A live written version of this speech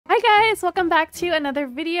guys, welcome back to another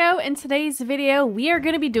video. In today's video, we are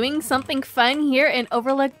going to be doing something fun here in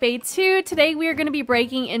Overlook Bay 2. Today, we are going to be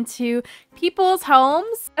breaking into people's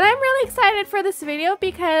homes. And I'm really excited for this video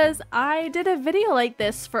because I did a video like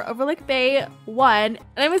this for Overlook Bay 1. And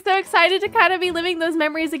I was so excited to kind of be living those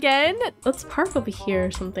memories again. Let's park over here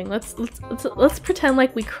or something. Let's pretend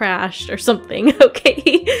like we crashed or something,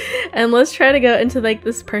 okay? And let's try to go into like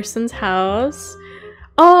this person's house.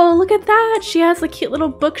 Oh, look at that! She has a cute little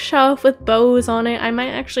bookshelf with bows on it. I might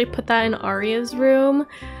actually put that in Aria's room.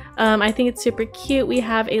 I think it's super cute. We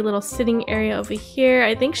have a little sitting area over here.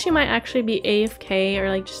 I think she might actually be AFK or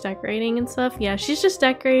like just decorating and stuff. Yeah, she's just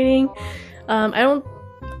decorating. I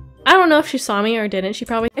don't know if she saw me or didn't. She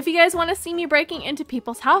probably. If you guys want to see me breaking into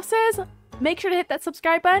people's houses, make sure to hit that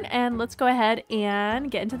subscribe button and let's go ahead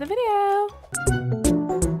and get into the video.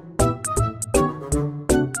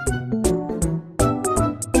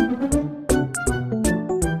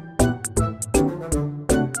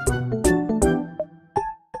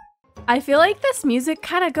 I feel like this music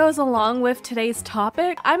kind of goes along with today's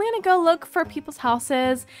topic. I'm gonna go look for people's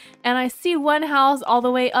houses and I see one house all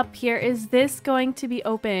the way up here. Is this going to be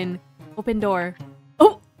open? Open door.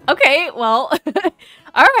 Oh, okay, well,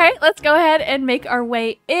 all right, let's go ahead and make our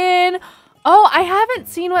way in. Oh, I haven't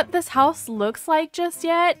seen what this house looks like just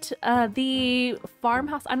yet. The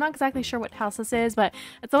farmhouse, I'm not exactly sure what house this is, but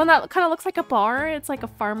it's the one that kind of looks like a barn. It's like a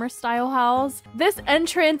farmer style house. This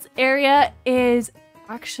entrance area is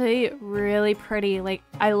actually really pretty. Like,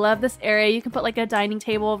 I love this area. You can put like a dining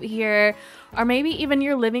table over here or maybe even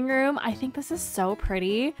your living room. I think this is so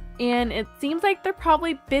pretty and it seems like they're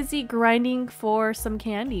probably busy grinding for some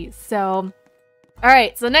candies. So all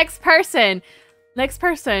right, so next person,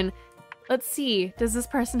 let's see, does this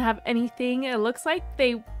person have anything? It looks like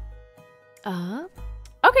they okay,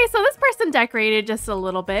 so this person decorated just a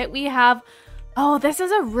little bit. We have, oh, this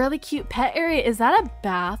is a really cute pet area. Is that a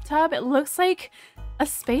bathtub? It looks like a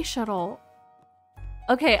space shuttle.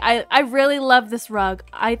 Okay, I really love this rug.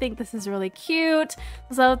 I think this is really cute.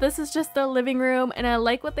 So this is just the living room and I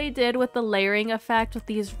like what they did with the layering effect with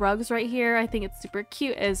these rugs right here. I think it's super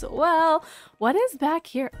cute as well. What is back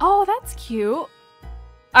here? Oh, that's cute. All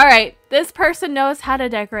right, this person knows how to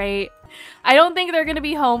decorate. I don't think they're gonna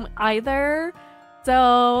be home either.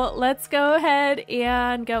 So let's go ahead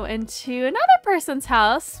and go into another person's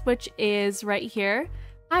house, which is right here.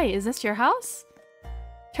 Hi, is this your house?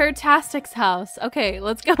 Turtastic's house. Okay,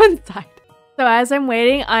 let's go inside. So as I'm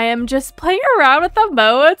waiting, I am just playing around with the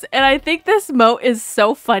moats and I think this moat is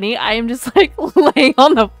so funny. I am just like laying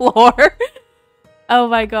on the floor. Oh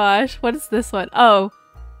my gosh, what is this one? Oh,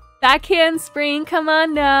 backhand spring, come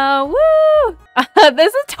on now. Woo!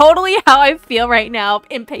 This is totally how I feel right now,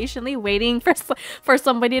 impatiently waiting for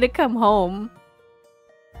somebody to come home.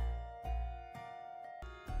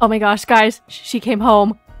 Oh my gosh, guys, she came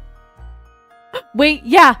home. Wait,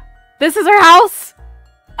 yeah, this is her house.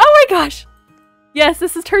 Oh my gosh. Yes,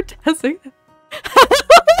 this is her dancing. She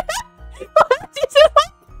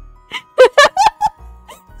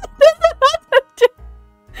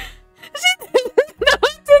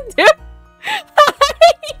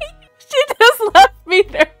just left me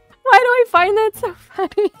there. Why do I find that so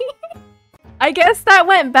funny? I guess that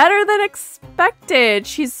went better than expected.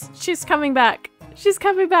 She's coming back. She's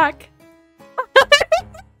coming back.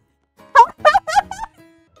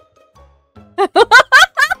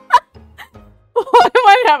 Why am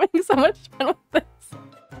I having so much fun with this?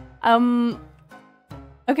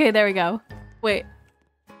 Okay, there we go. Wait.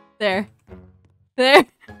 There.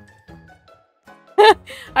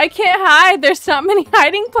 I can't hide. There's not many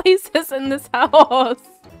hiding places in this house.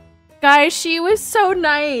 Guys, she was so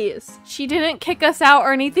nice. She didn't kick us out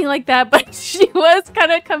or anything like that, but she was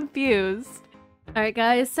kind of confused. All right,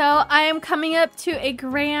 guys, so I am coming up to a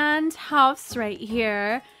grand house right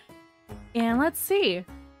here. And let's see.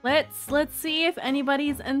 Let's see if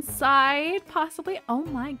anybody's inside, possibly. Oh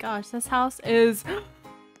my gosh, this house is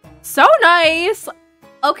so nice.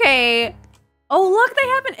 Okay. Oh, look, they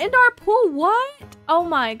have an indoor pool. What? Oh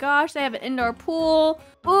my gosh, they have an indoor pool.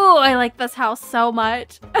 Ooh, I like this house so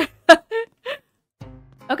much.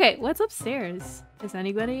 Okay, what's upstairs? Is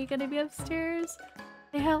anybody gonna be upstairs?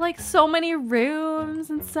 They have like so many rooms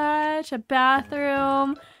and such. A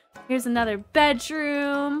bathroom. Here's another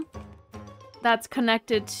bedroom that's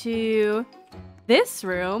connected to this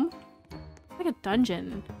room. It's like a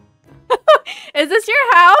dungeon. Is this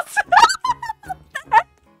your house?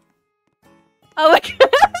 Oh, look.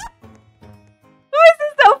 Why is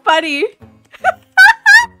this so funny?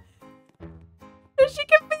 Is she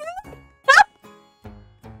confused?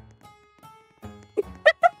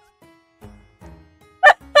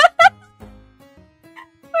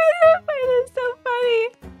 Why is it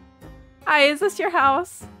Hi, is this your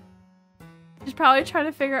house? She's probably trying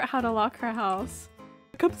to figure out how to lock her house.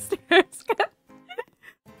 Look upstairs.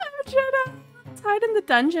 Oh, Jenna. Let's hide in the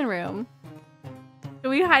dungeon room. Do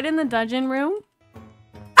we hide in the dungeon room?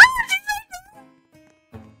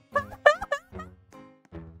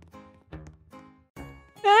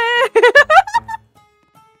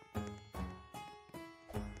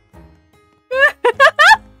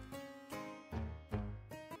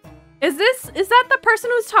 Is that the person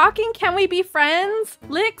who's talking? Can we be friends?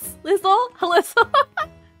 Lizzle? Halizzle?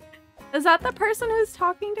 Is that the person who's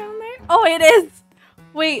talking down there? Oh, it is!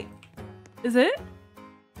 Wait. Is it?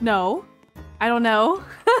 No. I don't know.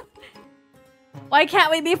 Why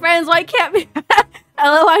can't we be friends? Why can't we?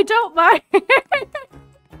 Hello, I don't mind.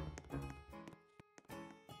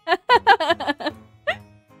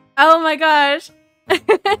 Oh my gosh.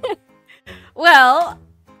 Well,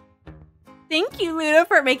 thank you, Luna,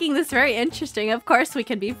 for making this very interesting. Of course we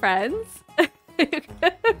can be friends.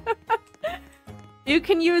 You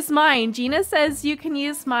can use mine. Gina says you can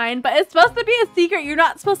use mine, but it's supposed to be a secret. You're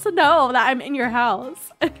not supposed to know that I'm in your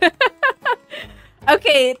house.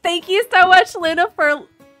 Okay, thank you so much, Luna, for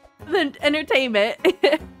the entertainment.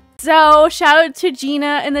 So, shout out to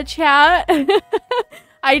Gina in the chat.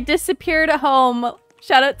 I disappeared at home.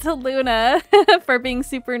 Shout out to Luna for being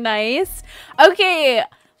super nice. Okay,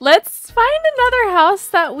 let's find another house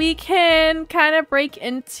that we can kind of break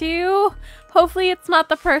into. Hopefully it's not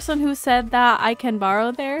the person who said that I can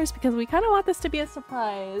borrow theirs, because we kind of want this to be a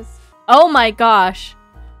surprise. Oh my gosh.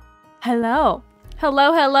 Hello.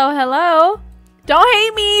 Hello, hello, hello. Don't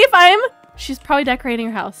hate me if I'm... She's probably decorating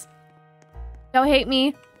her house. Don't hate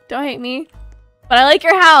me. Don't hate me. But I like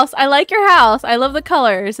your house. I like your house. I love the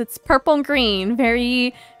colors. It's purple and green.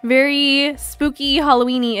 Very, very spooky,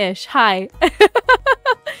 Halloween-y-ish. Hi.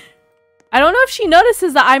 I don't know if she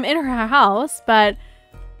notices that I'm in her house, but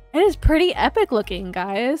it is pretty epic looking,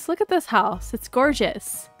 guys. Look at this house. It's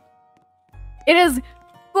gorgeous. It is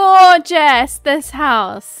gorgeous, this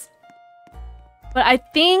house. But I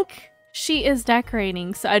think she is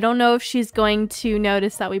decorating, so I don't know if she's going to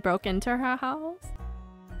notice that we broke into her house.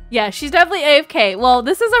 Yeah, she's definitely AFK. Well,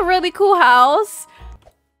 this is a really cool house.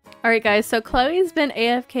 Alright guys, so Chloe's been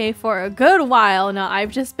AFK for a good while now.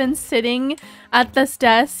 I've just been sitting at this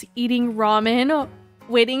desk eating ramen,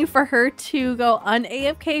 waiting for her to go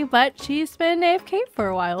un-AFK, but she's been AFK for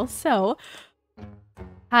a while, so...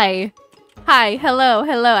 Hi. Hi, hello,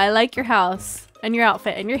 hello. I like your house and your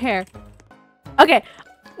outfit and your hair. Okay,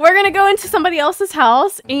 we're gonna go into somebody else's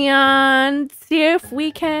house and see if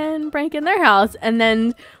we can break in their house, and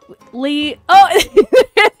then Lee. Oh,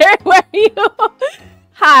 where are you?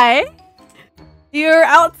 Hi. You're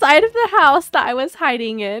outside of the house that I was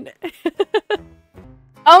hiding in.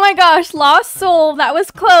 Oh my gosh, lost soul. That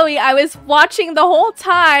was Chloe. I was watching the whole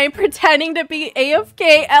time, pretending to be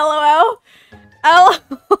AFK. LOL. LOL.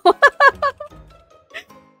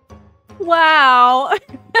 Wow.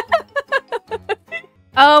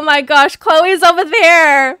 Oh my gosh, Chloe's over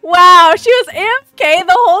there. Wow, she was AFK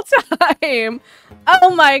the whole time.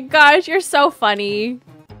 Oh my gosh, you're so funny.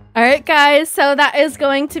 Alright guys, so that is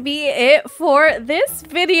going to be it for this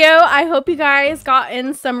video. I hope you guys got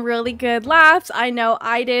in some really good laughs. I know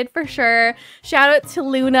I did for sure. Shout out to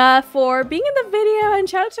Luna for being in the video, and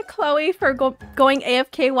shout out to Chloe for going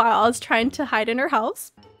AFK while I was trying to hide in her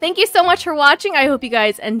house. Thank you so much for watching. I hope you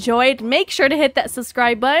guys enjoyed. Make sure to hit that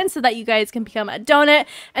subscribe button so that you guys can become a donut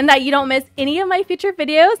and that you don't miss any of my future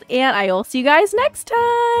videos. And I will see you guys next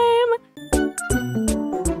time.